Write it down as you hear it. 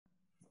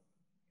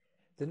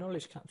The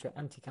Knowledge Capture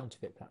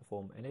Anti-Counterfeit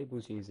platform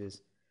enables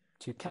users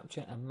to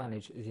capture and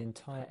manage the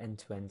entire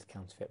end-to-end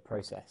counterfeit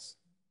process.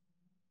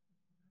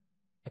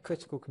 A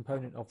critical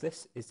component of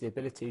this is the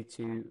ability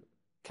to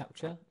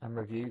capture and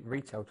review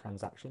retail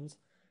transactions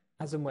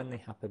as and when they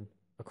happen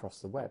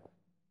across the web.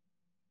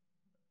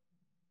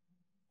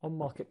 On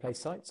marketplace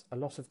sites, a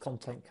lot of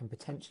content can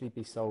potentially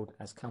be sold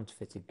as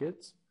counterfeited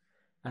goods,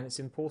 and it's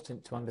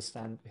important to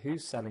understand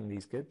who's selling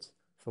these goods,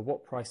 for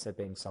what price they're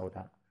being sold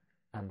at,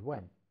 and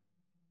when.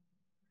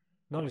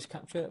 Knowledge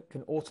Capture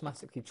can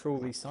automatically trawl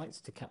these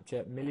sites to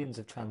capture millions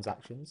of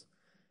transactions,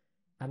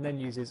 and then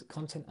uses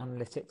content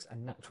analytics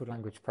and natural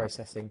language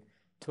processing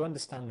to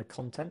understand the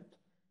content,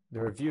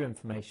 the review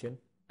information,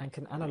 and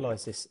can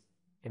analyze this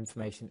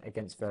information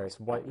against various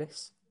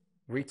whitelists,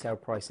 retail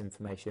price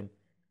information,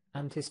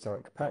 and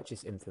historic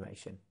purchase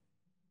information.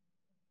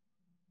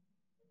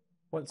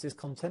 Once this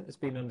content has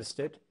been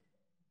understood,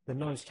 the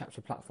Knowledge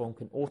Capture platform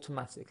can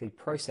automatically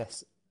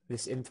process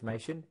this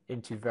information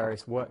into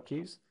various work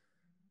queues,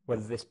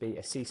 whether this be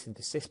a cease and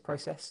desist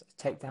process,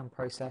 a takedown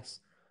process,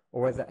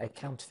 or whether a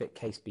counterfeit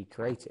case be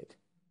created.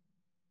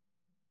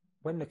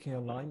 When looking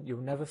online, you'll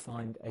never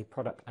find a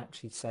product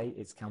actually say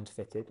it's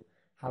counterfeited.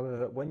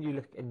 However, when you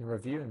look in the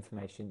review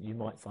information, you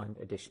might find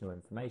additional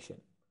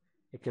information.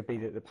 It could be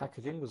that the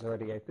packaging was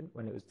already open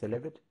when it was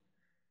delivered,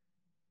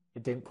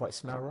 it didn't quite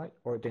smell right,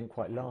 or it didn't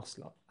quite last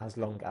as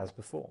long as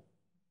before.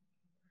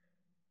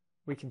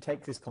 We can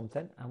take this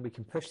content and we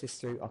can push this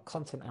through our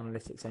content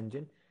analytics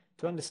engine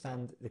to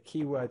understand the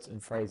keywords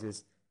and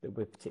phrases that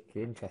we're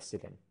particularly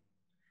interested in.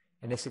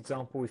 In this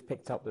example, we've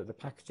picked up that the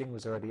packaging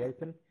was already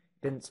open,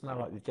 didn't smell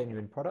like the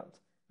genuine product,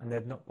 and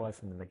they'd not buy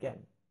from them again.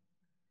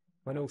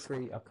 When all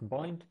three are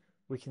combined,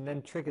 we can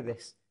then trigger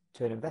this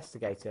to an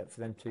investigator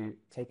for them to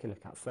take a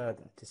look at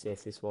further to see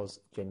if this was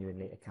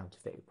genuinely a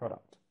counterfeit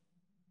product.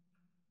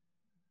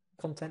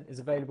 Content is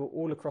available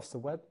all across the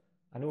web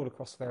and all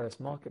across various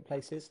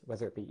marketplaces,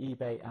 whether it be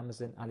eBay,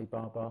 Amazon,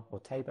 Alibaba,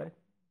 or Taibo.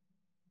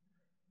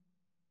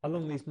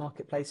 Along these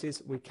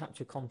marketplaces, we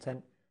capture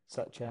content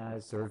such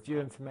as the review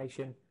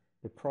information,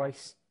 the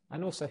price,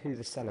 and also who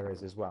the seller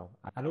is as well.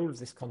 And all of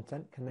this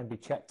content can then be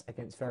checked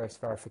against various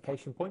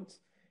verification points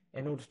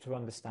in order to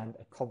understand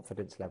a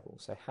confidence level.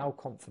 So how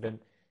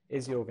confident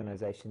is the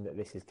organisation that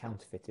this is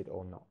counterfeited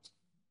or not?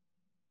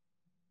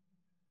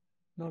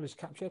 Knowledge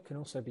Capture can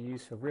also be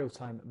used for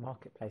real-time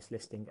marketplace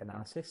listing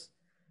analysis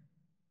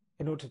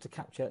in order to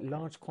capture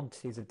large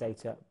quantities of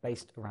data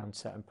based around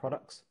certain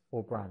products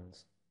or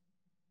brands.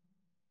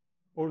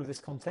 All of this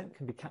content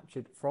can be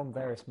captured from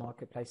various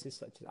marketplaces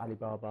such as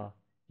Alibaba,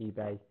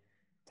 eBay,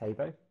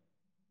 Taibo.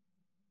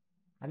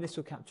 And this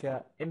will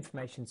capture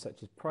information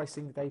such as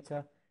pricing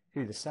data,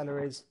 who the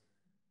seller is,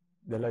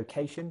 the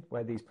location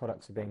where these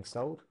products are being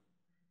sold,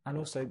 and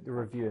also the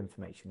review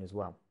information as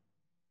well.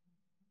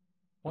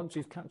 Once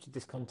we've captured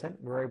this content,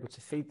 we're able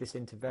to feed this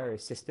into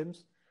various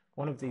systems,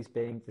 one of these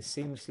being the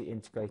seamlessly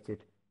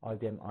integrated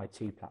IBM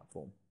i2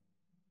 platform.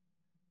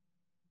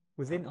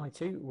 Within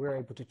i2, we're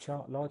able to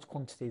chart large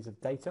quantities of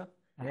data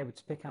and able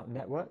to pick out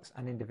networks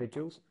and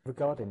individuals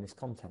regarding this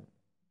content.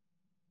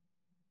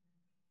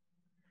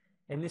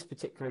 In this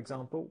particular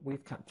example,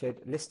 we've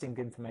captured listing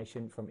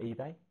information from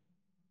eBay,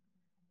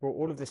 brought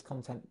all of this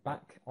content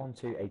back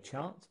onto a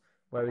chart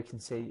where we can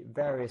see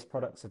various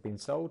products have been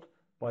sold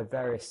by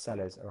various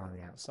sellers around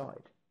the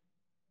outside.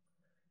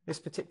 This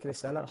particular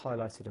seller,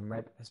 highlighted in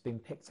red, has been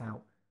picked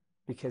out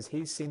because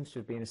he seems to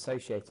have been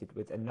associated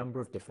with a number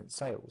of different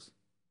sales.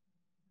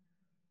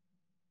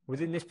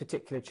 Within this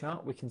particular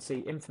chart, we can see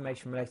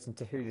information relating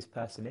to who this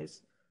person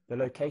is, the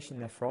location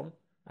they're from,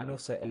 and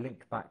also a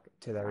link back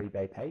to their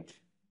eBay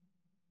page.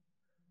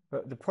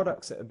 But the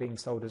products that are being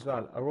sold as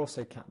well are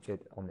also captured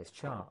on this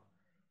chart.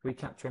 We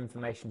capture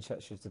information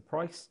such as the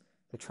price,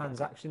 the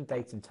transaction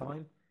date and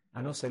time,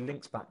 and also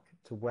links back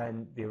to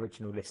when the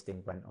original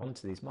listing went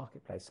onto these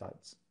marketplace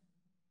sites.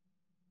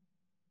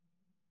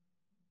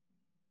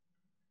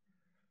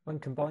 When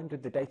combined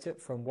with the data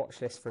from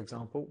watchlists, for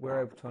example,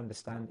 we're able to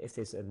understand if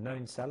there's a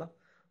known seller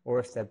or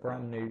if they're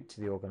brand new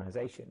to the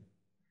organisation.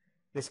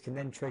 This can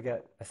then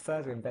trigger a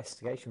further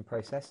investigation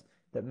process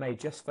that may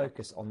just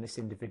focus on this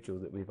individual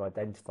that we've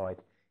identified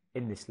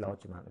in this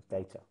large amount of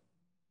data.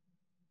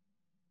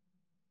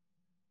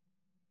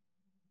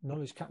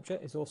 Knowledge Capture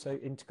is also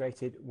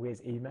integrated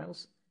with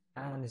emails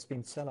and has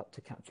been set up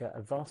to capture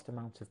a vast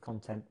amount of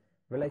content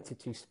related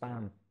to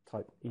spam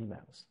type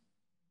emails.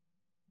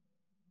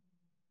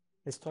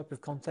 This type of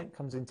content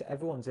comes into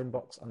everyone's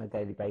inbox on a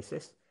daily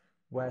basis,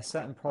 where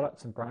certain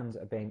products and brands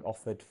are being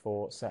offered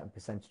for certain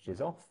percentages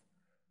off,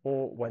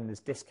 or when there's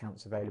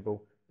discounts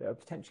available that are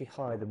potentially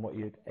higher than what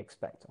you'd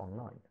expect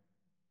online.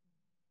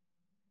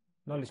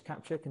 Knowledge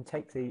Capture can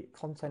take the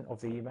content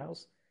of the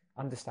emails,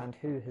 understand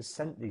who has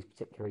sent these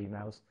particular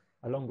emails,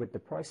 along with the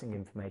pricing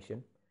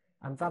information,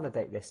 and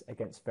validate this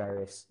against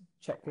various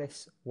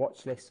checklists,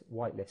 watch lists,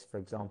 whitelists, for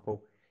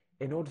example,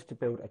 in order to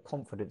build a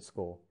confidence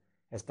score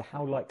as to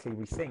how likely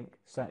we think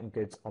certain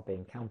goods are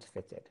being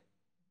counterfeited.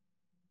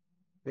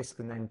 This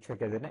can then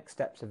trigger the next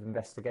steps of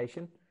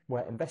investigation,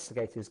 where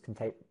investigators can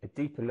take a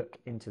deeper look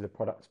into the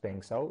products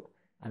being sold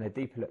and a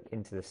deeper look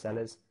into the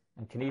sellers,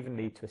 and can even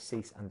lead to a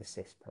cease and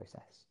desist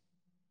process.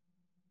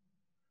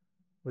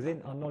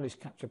 Within our knowledge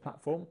capture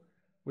platform,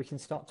 we can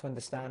start to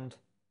understand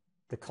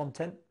the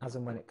content as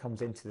and when it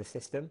comes into the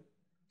system.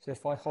 So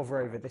if I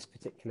hover over this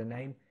particular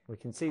name, we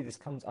can see this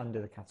comes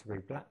under the category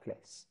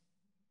blacklists.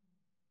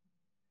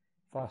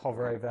 If I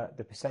hover over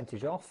the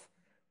percentage off,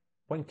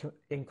 when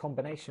in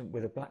combination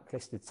with a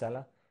blacklisted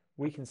seller,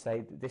 we can say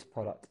that this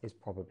product is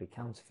probably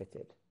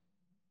counterfeited.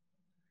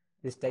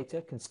 This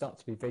data can start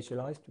to be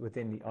visualized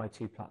within the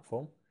i2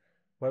 platform,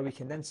 where we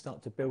can then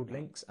start to build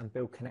links and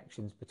build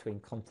connections between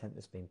content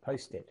that's been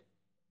posted.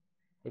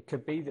 It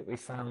could be that we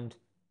found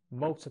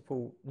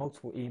multiple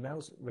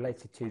emails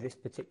related to this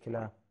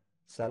particular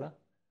seller,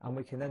 and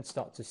we can then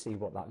start to see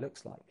what that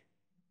looks like.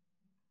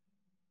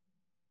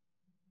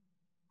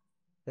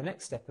 The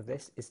next step of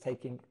this is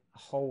taking a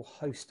whole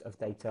host of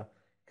data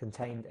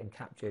contained and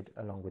captured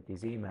along with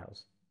these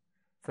emails.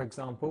 For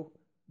example,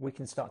 we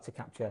can start to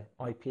capture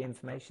IP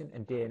information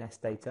and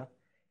DNS data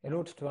in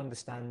order to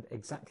understand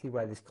exactly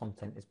where this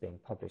content is being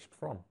published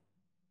from.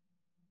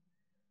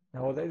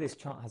 Now, although this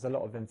chart has a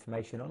lot of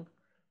information on,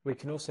 we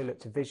can also look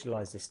to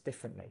visualize this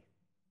differently.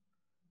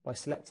 By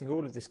selecting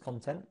all of this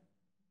content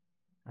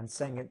and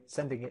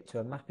sending it to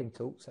a mapping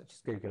tool such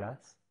as Google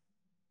Earth,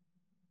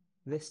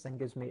 this then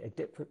gives me a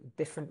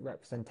different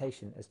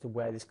representation as to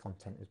where this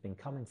content has been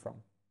coming from.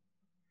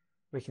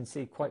 We can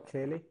see quite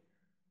clearly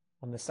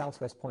on the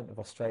southwest point of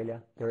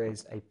Australia, there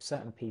is a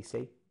certain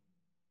PC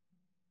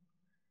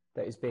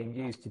that is being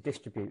used to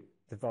distribute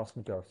the vast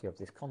majority of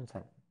this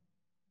content.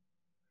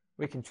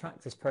 We can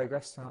track this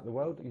progress throughout the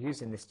world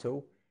using this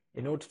tool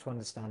in order to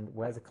understand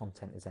where the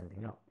content is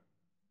ending up.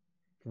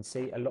 You can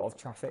see a lot of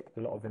traffic, a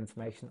lot of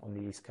information on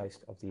the east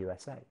coast of the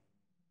USA.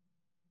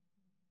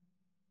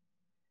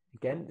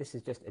 Again, this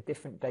is just a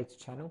different data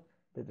channel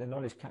that the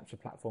Knowledge Capture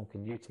platform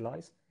can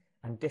utilize,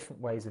 and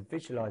different ways of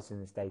visualizing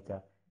this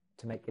data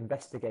to make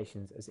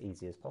investigations as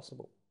easy as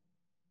possible.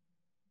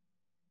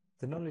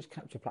 The Knowledge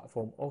Capture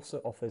platform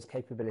also offers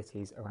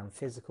capabilities around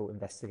physical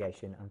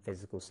investigation and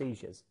physical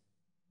seizures.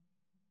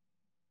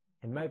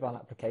 A mobile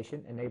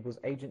application enables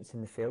agents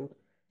in the field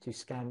to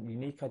scan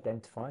unique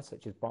identifiers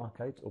such as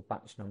barcodes or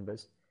batch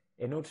numbers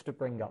in order to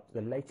bring up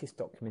the latest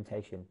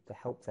documentation to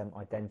help them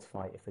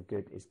identify if a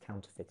good is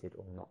counterfeited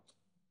or not.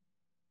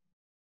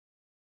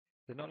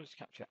 The Knowledge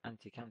Capture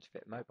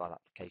Anti-Counterfeit mobile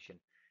application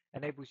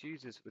enables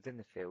users within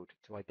the field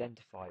to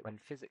identify when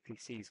physically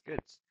seized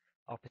goods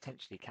are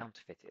potentially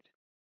counterfeited.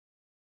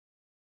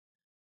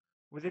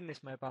 Within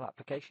this mobile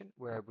application,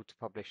 we're able to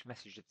publish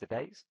Message of the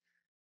Days,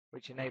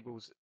 which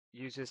enables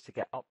users to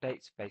get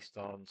updates based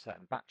on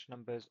certain batch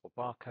numbers or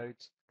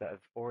barcodes that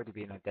have already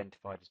been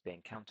identified as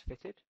being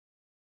counterfeited.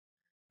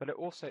 But it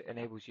also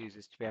enables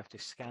users to be able to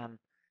scan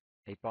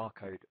a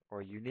barcode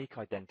or a unique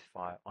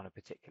identifier on a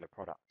particular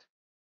product.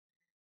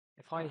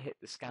 If I hit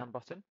the scan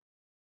button,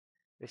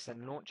 this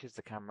then launches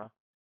the camera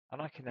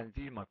and I can then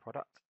view my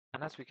product,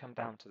 and as we come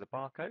down to the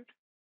barcode,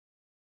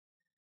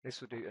 this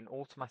will do an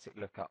automatic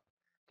lookup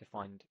to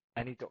find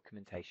any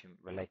documentation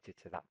related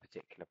to that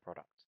particular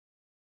product.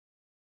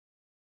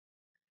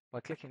 By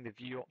clicking the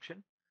view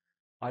option,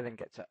 I then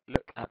get to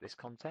look at this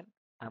content,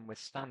 and with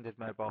standard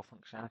mobile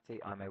functionality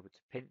I'm able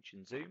to pinch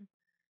and zoom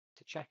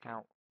to check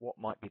out what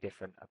might be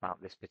different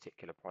about this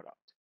particular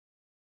product.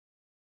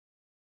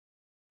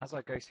 As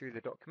I go through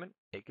the document,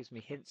 it gives me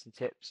hints and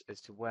tips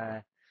as to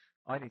where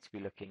I need to be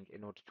looking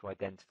in order to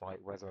identify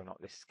whether or not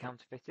this is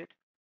counterfeited.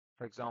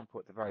 For example,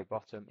 at the very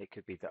bottom, it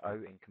could be the O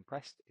in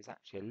compressed is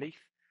actually a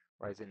leaf,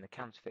 whereas in the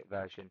counterfeit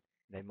version,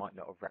 they might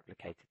not have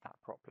replicated that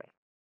properly.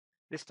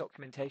 This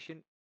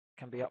documentation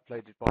can be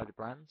uploaded by the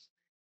brands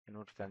in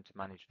order for them to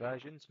manage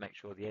versions, make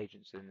sure the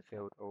agents in the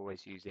field are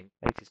always using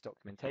latest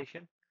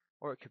documentation,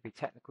 or it could be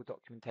technical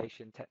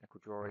documentation, technical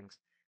drawings,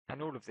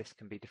 and all of this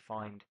can be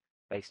defined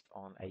based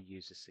on a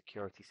user's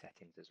security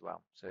settings as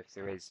well. So if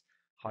there is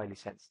highly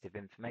sensitive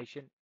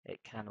information,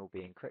 it can all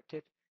be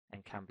encrypted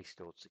and can be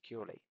stored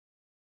securely.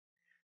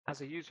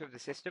 As a user of the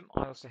system,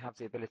 I also have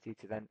the ability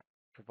to then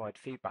provide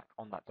feedback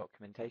on that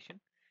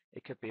documentation.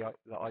 It could be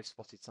that I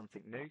spotted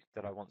something new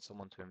that I want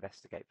someone to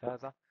investigate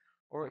further,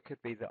 or it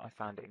could be that I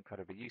found it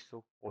incredibly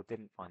useful or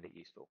didn't find it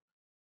useful.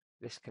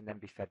 This can then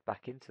be fed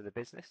back into the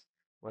business,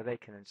 where they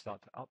can then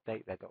start to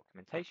update their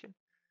documentation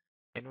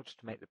in order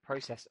to make the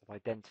process of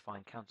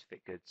identifying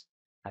counterfeit goods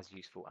as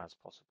useful as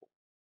possible.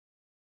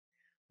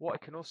 What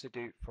I can also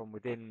do from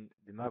within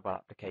the mobile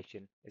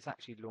application is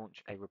actually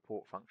launch a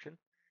report function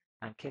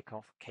and kick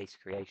off case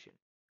creation.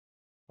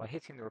 By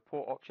hitting the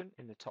report option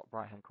in the top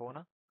right hand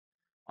corner,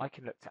 I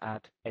can look to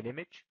add an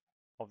image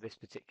of this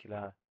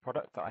particular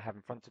product that I have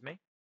in front of me.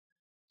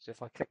 So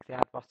if I click the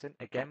add button,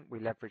 again we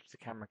leverage the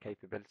camera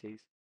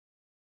capabilities.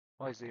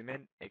 If I zoom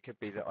in, it could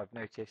be that I've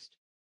noticed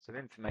some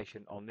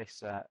information on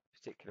this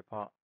particular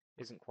part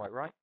isn't quite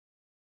right.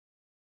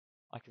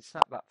 I can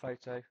snap that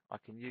photo, I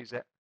can use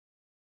it,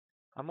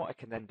 and what I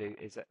can then do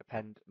is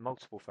append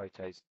multiple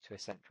photos to a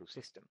central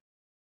system.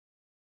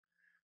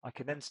 I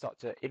can then start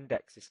to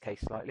index this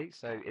case slightly.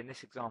 So in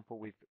this example,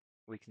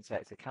 we can say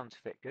it's a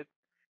counterfeit good.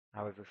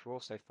 However, if we're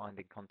also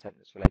finding content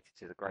that's related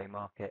to the grey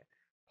market,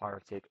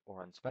 pirated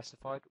or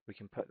unspecified, we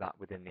can put that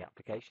within the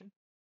application.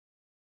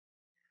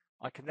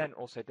 I can then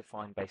also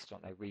define based on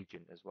a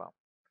region as well.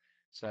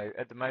 So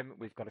at the moment,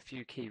 we've got a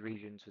few key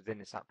regions within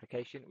this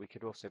application. We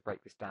could also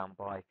break this down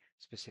by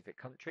specific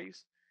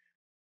countries.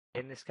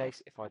 In this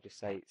case, if I just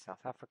say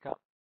South Africa,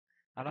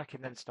 and I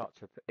can then start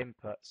to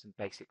input some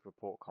basic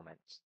report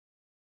comments.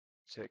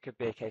 So it could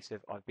be a case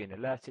of I've been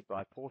alerted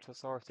by a port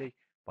authority,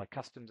 by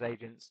customs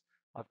agents,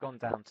 I've gone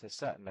down to a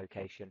certain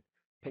location,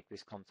 picked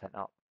this content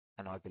up,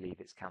 and I believe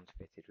it's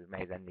counterfeited. We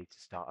may then need to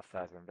start a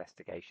further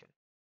investigation.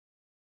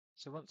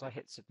 So once I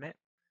hit submit,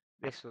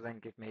 this will then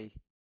give me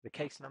the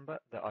case number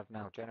that I've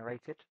now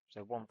generated,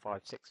 so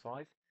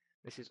 1565.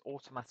 This is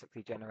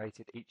automatically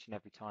generated each and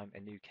every time a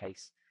new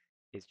case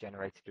is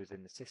generated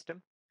within the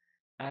system.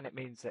 And it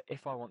means that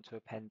if I want to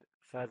append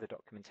further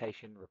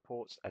documentation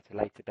reports at a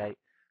later date,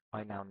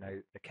 I now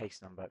know the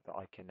case number that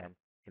I can then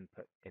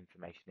input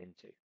information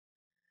into.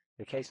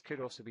 The case could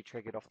also be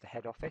triggered off the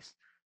head office,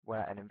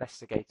 where an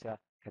investigator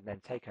can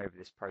then take over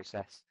this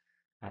process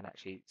and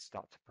actually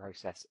start to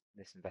process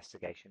this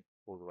investigation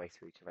all the way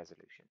through to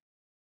resolution.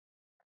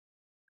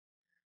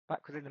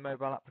 Back within the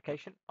mobile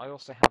application, I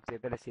also have the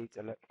ability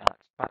to look at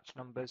batch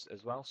numbers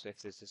as well. So if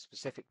there's a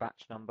specific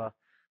batch number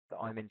that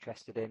I'm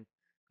interested in,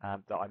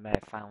 that I may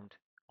have found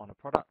on a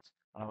product,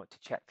 and I want to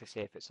check to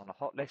see if it's on a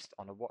hot list,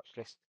 on a watch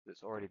list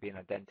that's already been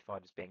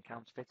identified as being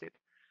counterfeited,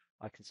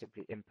 I can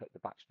simply input the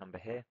batch number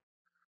here,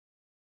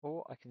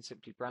 or I can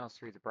simply browse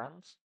through the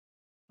brands.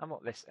 And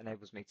what this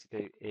enables me to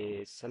do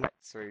is select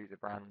through the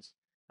brands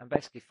and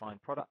basically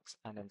find products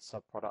and then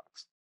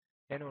sub-products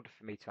in order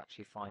for me to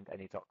actually find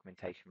any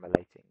documentation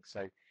relating.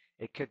 So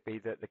it could be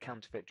that the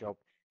counterfeit job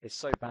is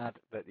so bad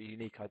that the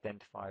unique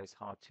identifier is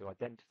hard to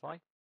identify.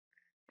 It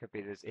could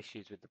be there's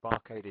issues with the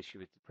barcode, issue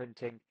with the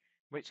printing, in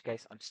which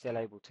case I'm still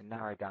able to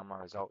narrow down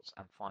my results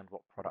and find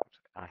what product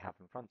I have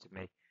in front of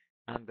me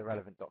and the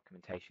relevant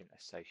documentation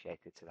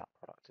associated to that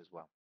product as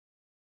well.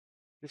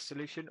 This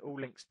solution all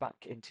links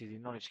back into the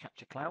Knowledge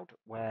Capture Cloud,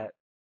 where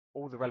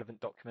all the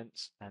relevant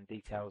documents and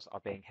details are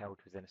being held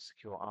within a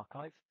secure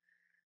archive.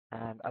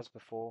 And as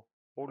before,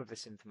 all of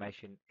this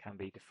information can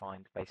be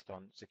defined based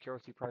on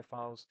security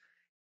profiles,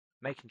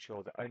 making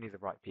sure that only the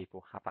right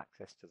people have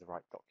access to the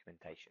right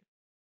documentation.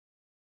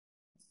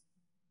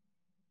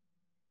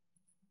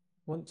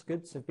 Once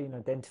goods have been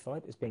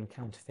identified as being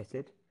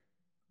counterfeited,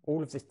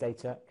 all of this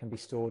data can be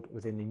stored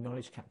within the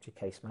Knowledge Capture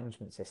case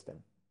management system.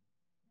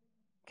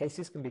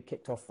 Cases can be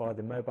kicked off via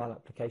the mobile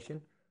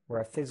application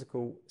where a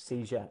physical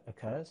seizure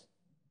occurs,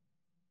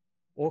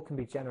 or can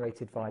be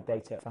generated via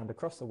data found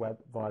across the web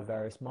via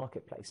various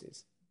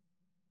marketplaces.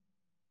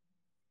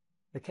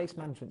 The case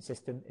management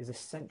system is a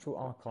central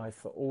archive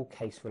for all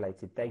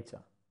case-related data.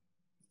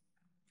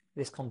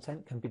 This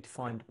content can be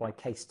defined by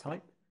case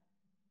type,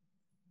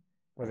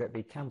 whether it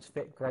be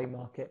counterfeit, grey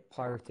market,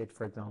 pirated,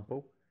 for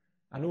example,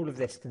 and all of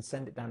this can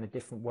send it down a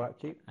different work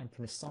queue and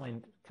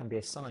can be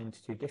assigned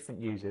to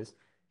different users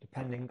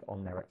depending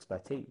on their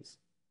expertise.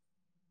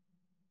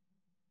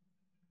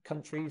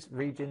 Countries,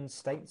 regions,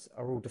 states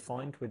are all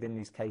defined within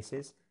these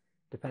cases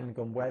depending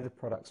on where the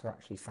products are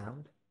actually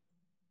found,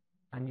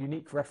 and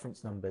unique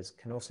reference numbers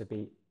can also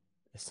be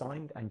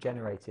assigned and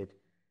generated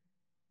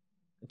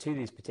to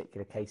these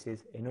particular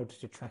cases in order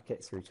to track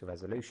it through to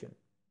resolution.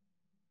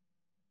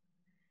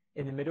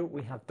 In the middle,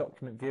 we have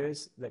document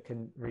viewers that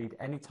can read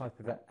any type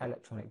of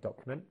electronic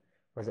document,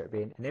 whether it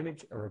be an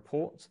image, a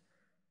report,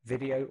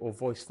 video, or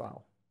voice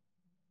file.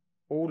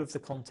 All of the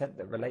content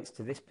that relates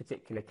to this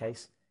particular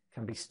case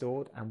can be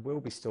stored and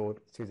will be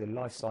stored through the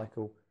life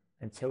cycle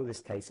until this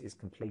case is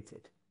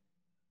completed.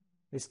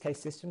 This case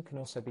system can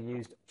also be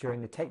used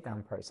during the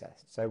takedown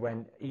process. So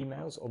when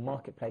emails or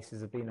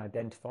marketplaces have been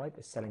identified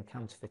as selling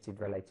counterfeited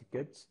related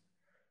goods,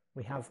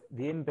 we have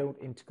the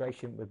inbuilt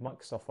integration with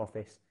Microsoft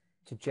Office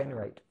to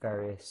generate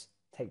various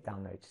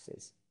takedown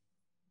notices.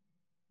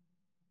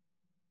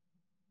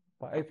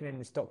 By opening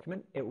this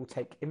document, it will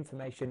take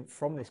information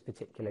from this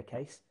particular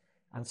case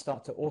and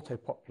start to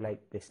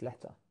auto-populate this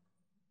letter.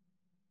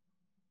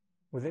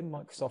 Within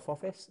Microsoft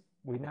Office,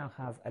 we now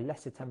have a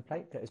letter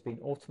template that has been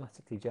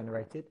automatically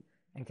generated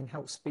and can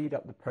help speed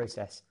up the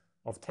process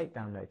of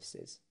takedown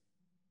notices.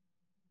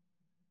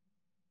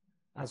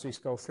 As we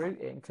scroll through,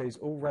 it includes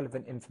all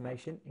relevant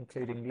information,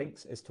 including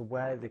links as to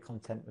where the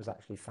content was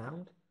actually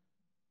found,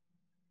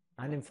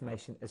 and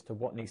information as to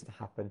what needs to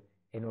happen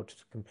in order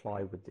to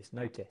comply with this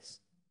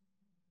notice.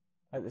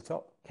 At the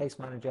top, Case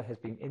Manager has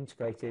been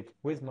integrated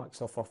with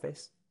Microsoft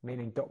Office,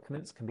 meaning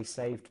documents can be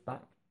saved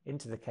back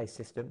into the case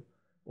system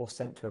or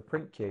sent to a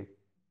print queue,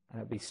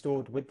 and it will be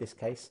stored with this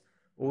case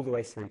all the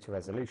way through to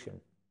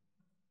resolution.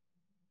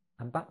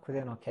 And back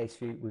within our case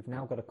view, we've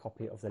now got a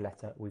copy of the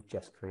letter we've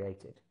just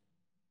created.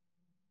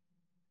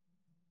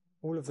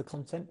 All of the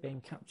content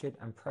being captured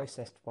and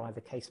processed by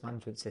the case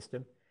management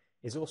system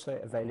is also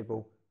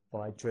available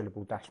via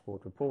drillable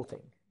dashboard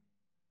reporting.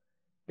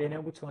 Being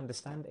able to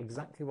understand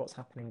exactly what's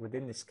happening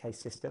within this case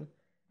system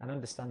and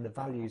understand the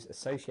values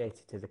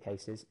associated to the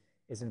cases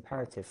is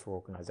imperative for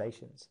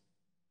organisations.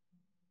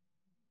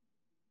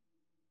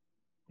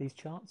 These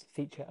charts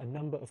feature a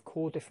number of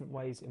core different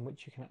ways in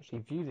which you can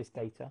actually view this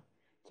data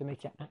to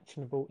make it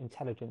actionable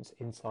intelligence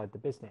inside the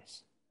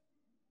business.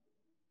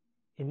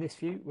 In this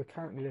view, we're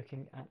currently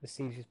looking at the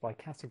seizures by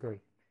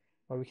category,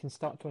 where we can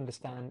start to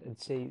understand and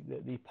see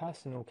that the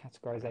personal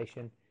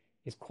categorisation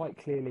is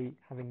quite clearly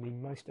having the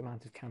most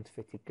amount of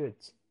counterfeited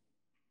goods.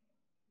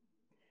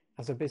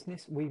 As a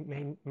business, we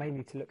may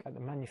need to look at the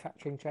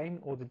manufacturing chain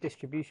or the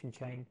distribution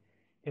chain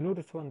in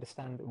order to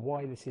understand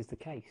why this is the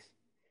case.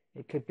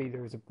 It could be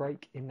there is a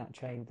break in that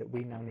chain that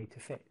we now need to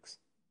fix.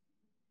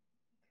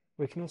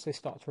 We can also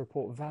start to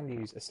report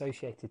values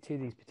associated to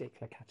these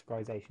particular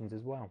categorisations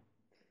as well.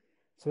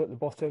 So at the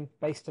bottom,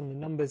 based on the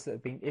numbers that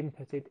have been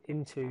inputted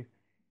into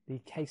the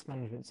case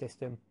management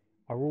system,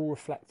 are all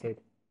reflected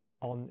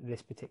on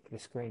this particular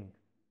screen.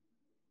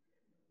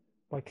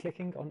 By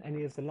clicking on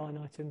any of the line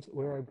items,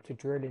 we're able to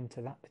drill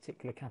into that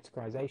particular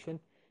categorisation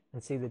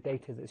and see the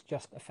data that's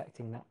just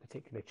affecting that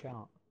particular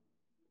chart.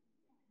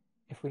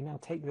 If we now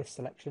take this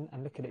selection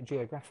and look at it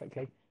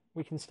geographically,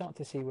 we can start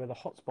to see where the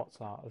hotspots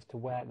are as to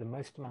where the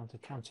most amount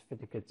of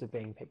counterfeited goods are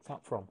being picked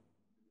up from.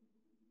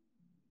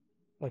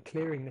 By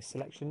clearing this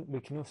selection,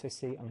 we can also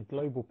see on a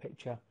global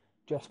picture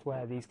just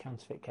where these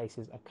counterfeit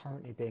cases are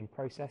currently being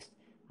processed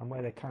and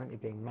where they're currently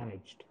being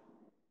managed.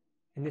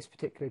 In this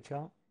particular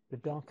chart, the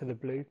darker the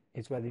blue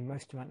is where the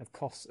most amount of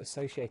costs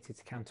associated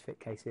to counterfeit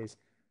cases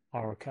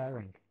are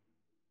occurring.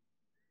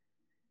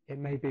 It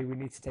may be we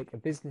need to take a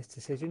business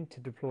decision to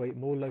deploy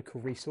more local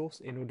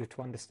resource in order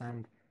to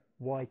understand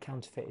why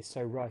counterfeit is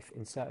so rife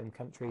in certain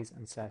countries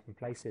and certain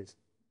places.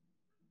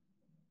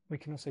 We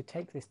can also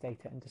take this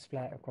data and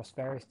display it across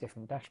various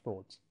different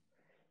dashboards.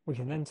 We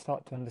can then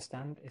start to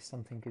understand if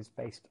something is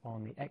based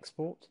on the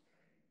export,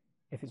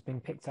 if it's been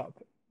picked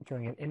up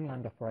during an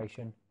inland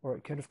operation, or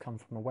it could have come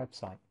from a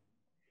website.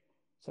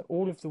 So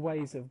all of the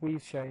ways that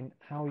we've shown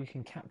how you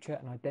can capture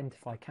and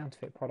identify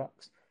counterfeit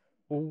products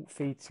all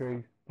feed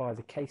through by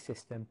the case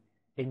system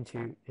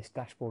into this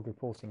dashboard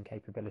reporting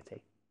capability.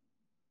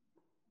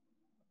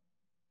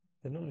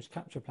 The Knowledge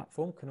Capture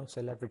platform can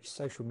also leverage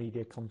social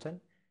media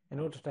content in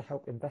order to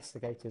help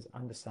investigators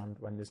understand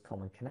when there's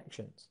common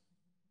connections.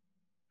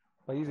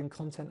 By using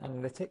content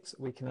analytics,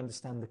 we can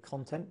understand the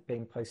content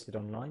being posted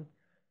online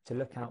to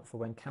look out for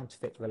when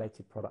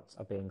counterfeit-related products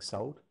are being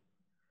sold,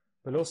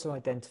 but also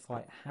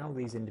identify how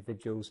these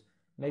individuals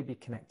may be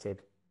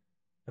connected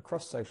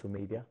across social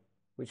media,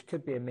 which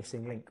could be a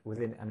missing link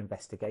within an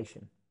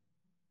investigation.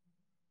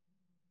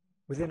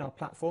 Within our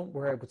platform,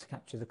 we're able to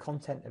capture the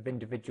content of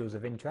individuals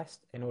of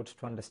interest in order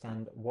to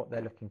understand what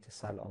they're looking to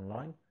sell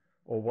online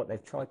or what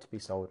they've tried to be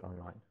sold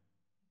online.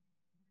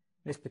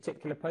 In this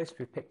particular post,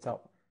 we've picked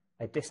up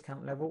a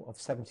discount level of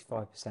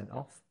 75%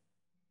 off,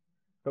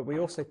 but we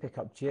also pick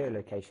up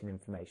geolocation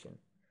information,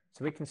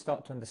 so we can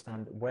start to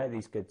understand where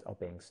these goods are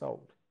being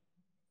sold.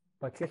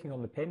 By clicking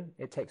on the pin,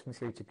 it takes me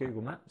through to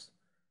Google Maps,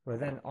 where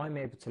then I'm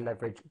able to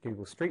leverage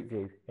Google Street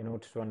View in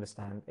order to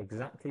understand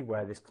exactly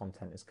where this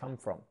content has come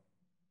from.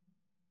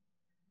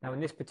 Now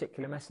in this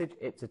particular message,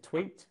 it's a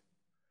tweet,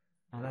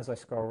 and as I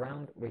scroll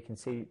around, we can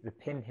see the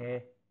pin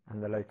here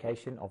and the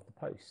location of the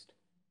post.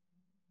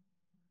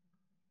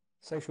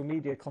 Social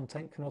media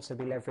content can also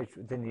be leveraged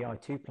within the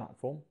i2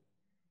 platform,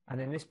 and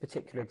in this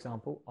particular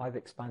example, I've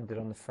expanded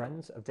on the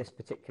friends of this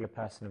particular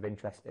person of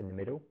interest in the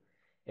middle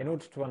in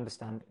order to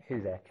understand who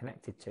they're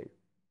connected to.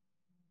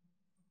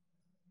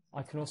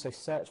 I can also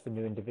search for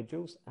new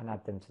individuals and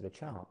add them to the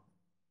chart.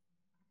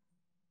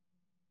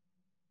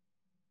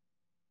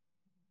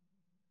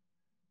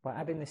 By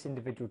adding this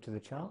individual to the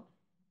chart,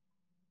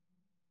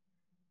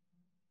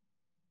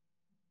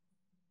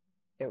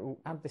 it will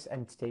add this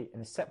entity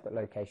in a separate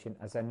location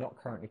as they're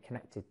not currently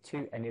connected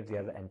to any of the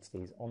other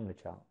entities on the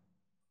chart.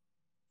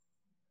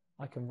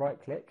 I can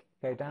right-click,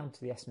 go down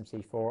to the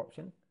SMC4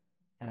 option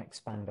and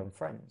expand on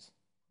friends.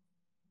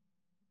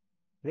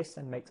 This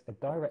then makes a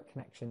direct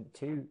connection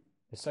to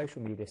the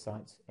social media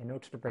sites in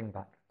order to bring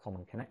back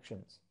common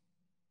connections.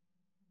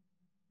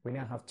 We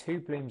now have two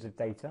blooms of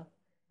data,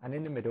 and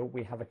in the middle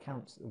we have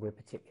accounts that we're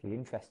particularly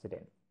interested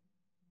in.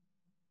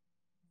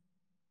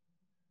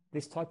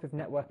 This type of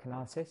network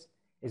analysis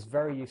is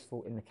very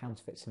useful in the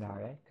counterfeit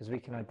scenario because we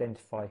can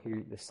identify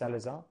who the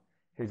sellers are,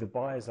 who the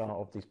buyers are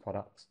of these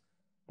products,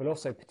 but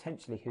also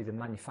potentially who the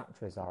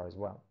manufacturers are as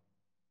well.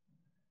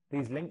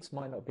 These links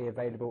might not be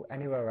available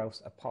anywhere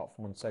else apart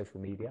from on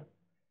social media,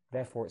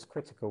 therefore it's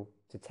critical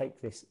to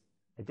take this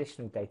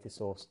additional data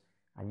source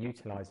and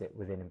utilize it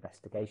within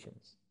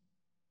investigations.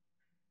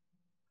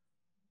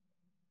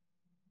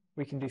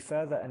 We can do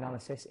further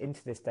analysis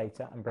into this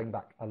data and bring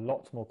back a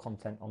lot more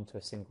content onto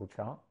a single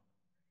chart.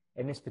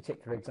 In this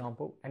particular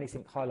example,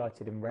 anything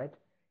highlighted in red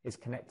is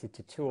connected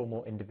to 2 or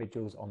more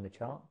individuals on the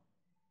chart,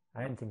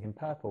 and anything in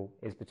purple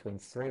is between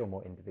 3 or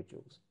more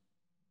individuals.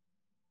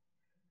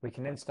 We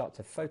can then start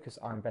to focus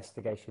our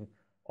investigation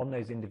on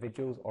those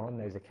individuals or on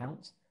those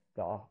accounts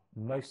that are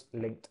most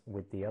linked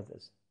with the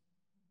others.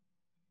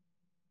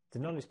 The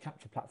Knowledge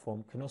Capture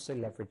platform can also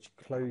leverage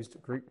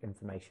closed group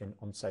information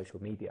on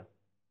social media.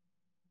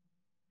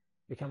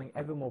 Becoming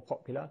ever more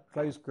popular,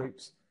 closed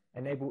groups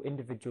enable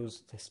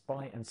individuals to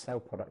spy and sell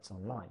products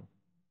online.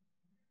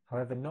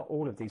 However, not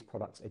all of these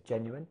products are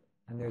genuine,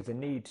 and there is a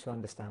need to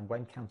understand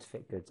when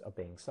counterfeit goods are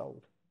being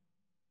sold.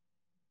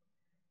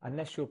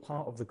 Unless you're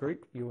part of the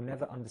group, you will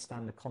never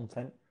understand the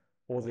content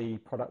or the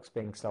products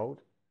being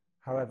sold.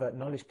 However,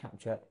 Knowledge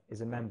Capture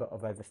is a member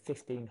of over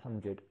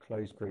 1,500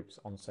 closed groups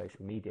on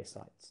social media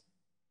sites.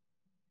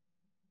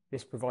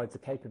 This provides the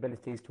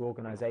capabilities to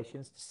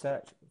organisations to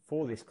search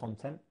for this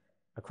content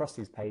across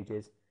these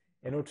pages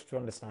in order to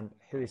understand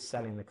who is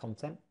selling the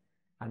content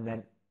and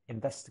then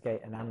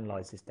investigate and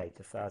analyse this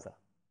data further.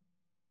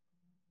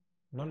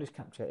 Knowledge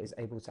Capture is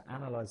able to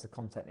analyse the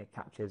content it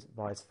captures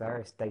via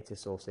various data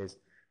sources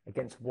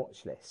against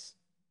watch lists.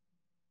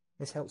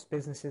 This helps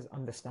businesses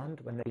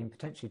understand when they've been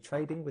potentially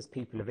trading with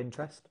people of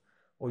interest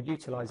or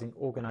utilising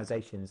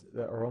organisations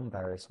that are on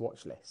various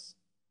watch lists.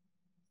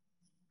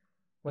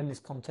 When this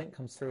content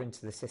comes through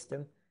into the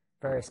system,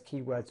 various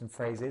keywords and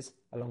phrases,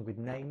 along with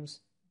names,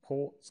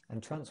 ports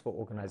and transport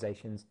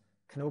organisations,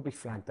 can all be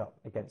flagged up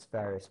against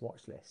various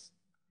watch lists.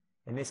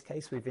 In this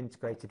case, we've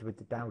integrated with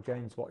the Dow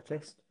Jones watch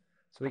list,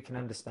 so we can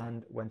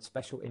understand when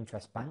special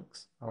interest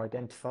banks are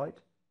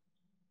identified,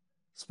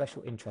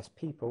 special interest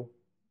people,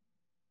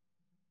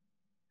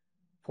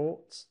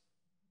 ports,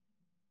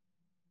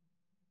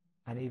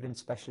 and even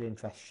special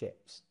interest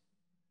ships.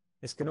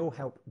 This can all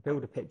help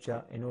build a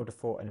picture in order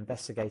for an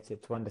investigator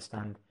to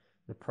understand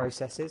the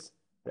processes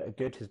that a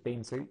good has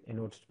been through in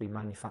order to be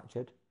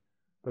manufactured,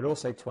 but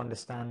also to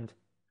understand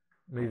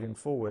moving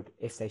forward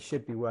if they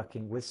should be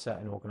working with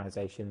certain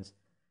organisations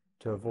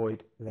to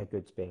avoid their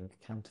goods being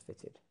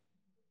counterfeited.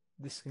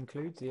 This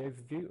concludes the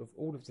overview of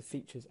all of the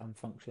features and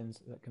functions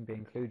that can be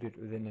included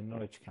within the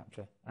Knowledge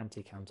Capture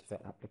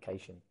Anti-Counterfeit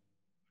application.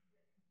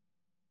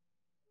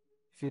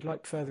 If you'd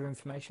like further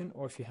information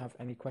or if you have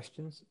any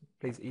questions,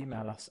 please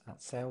email us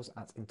at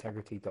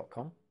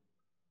sales@integritie.com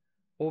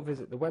or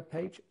visit the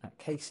webpage at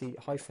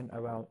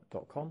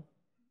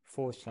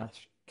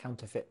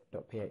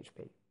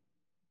kc-ol.com/counterfeit.php.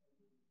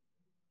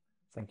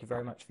 Thank you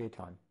very much for your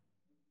time.